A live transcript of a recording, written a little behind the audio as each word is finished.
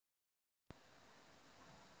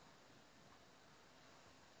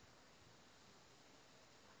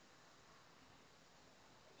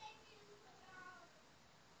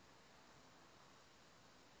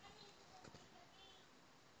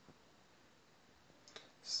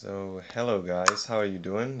So, hello guys, how are you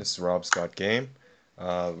doing? This is Rob Scott Game.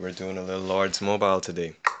 We're doing a little Lords Mobile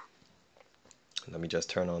today. Let me just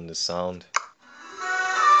turn on the sound.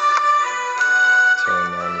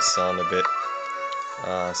 Turn on the sound a bit.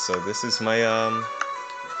 So this is my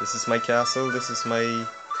castle. This is my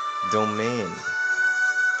domain.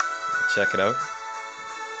 Check it out.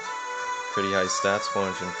 Pretty high stats,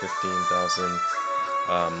 415,000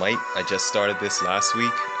 might. I just started this last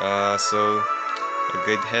week. So a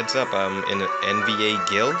good heads up. I'm in an NVA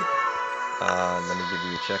guild. Let me give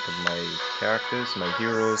you a check of my characters, my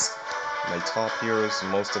heroes, my top heroes.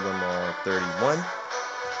 Most of them are 31.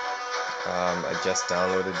 I just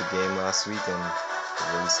downloaded the game last week and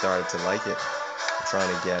really started to like it. I'm trying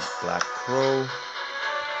to get Black Crow.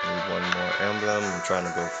 Need one more emblem. I'm trying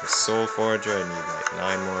to go for Soul Forger. I need like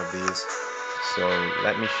 9 more of these. So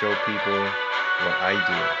let me show people what I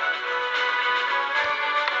do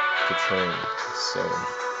to train. So,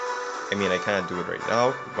 I mean, I can't do it right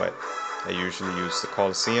now, but I usually use the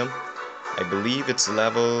Colosseum. I believe it's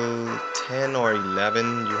level 10 or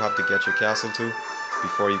 11 you have to get your castle to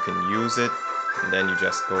before you can use it, and then you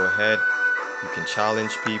just go ahead. You can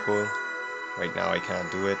challenge people. Right now I can't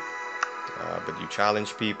do it, but you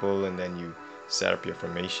challenge people and then you set up your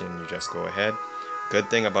formation and you just go ahead. Good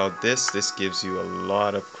thing about this gives you a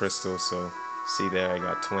lot of crystals. So see there, I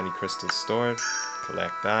got 20 crystals stored.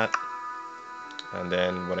 Collect that. And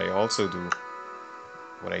then what I also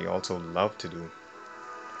love to do,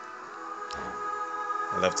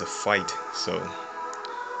 I love to fight. So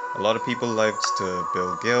a lot of people like to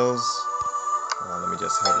build guilds. Let me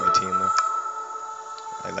just help my team up.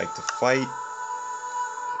 I like to fight.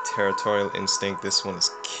 Territorial Instinct, this one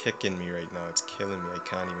is kicking me right now. It's killing me. I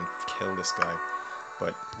can't even kill this guy.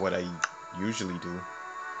 But what I usually do,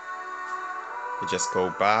 I just go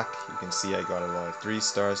back. You can see I got a lot of 3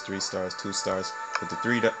 stars, 3 stars, 2 stars. What the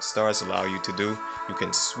 3 stars allow you to do, you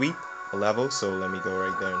can sweep a level. So let me go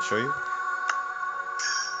right there and show you.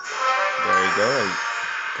 There you go. I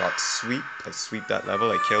got sweep. I sweep that level.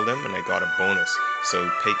 I killed him and I got a bonus. So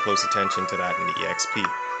pay close attention to that in the EXP.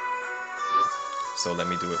 So let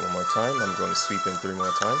me do it one more time. I'm going to sweep him 3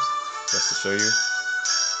 more times just to show you.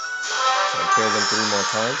 So I killed him 3 more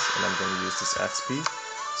times and I'm going to use this XP.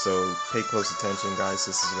 So pay close attention, guys.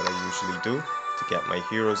 This is what I usually do to get my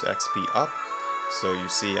hero's XP up. So you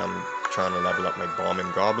see I'm trying to level up my Bombing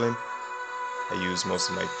Goblin. I use most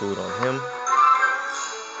of my food on him.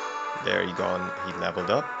 There he gone. He leveled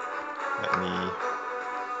up. Let me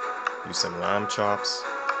use some lamb chops.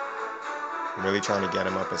 I'm really trying to get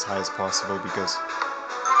him up as high as possible because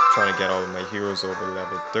I'm trying to get all of my heroes over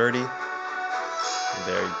level 30. And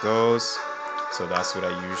there he goes. So that's what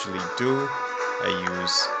I usually do. I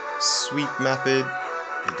use sweep method.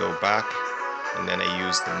 I go back and then I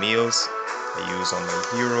use the meals. I use on my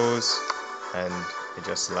heroes and I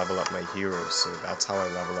just level up my heroes. So that's how I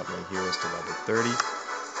level up my heroes to level 30.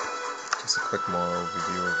 Just a quick more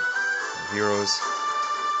overview of my heroes.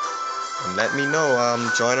 And let me know,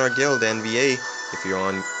 join our guild, NVA, if you're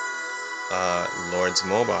on Lords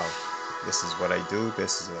Mobile. This is what I do.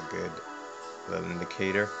 This is a good little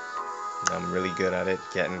indicator. And I'm really good at it,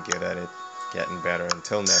 getting good at it, getting better.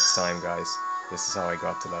 Until next time, guys, this is how I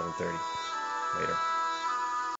got to level 30. Later.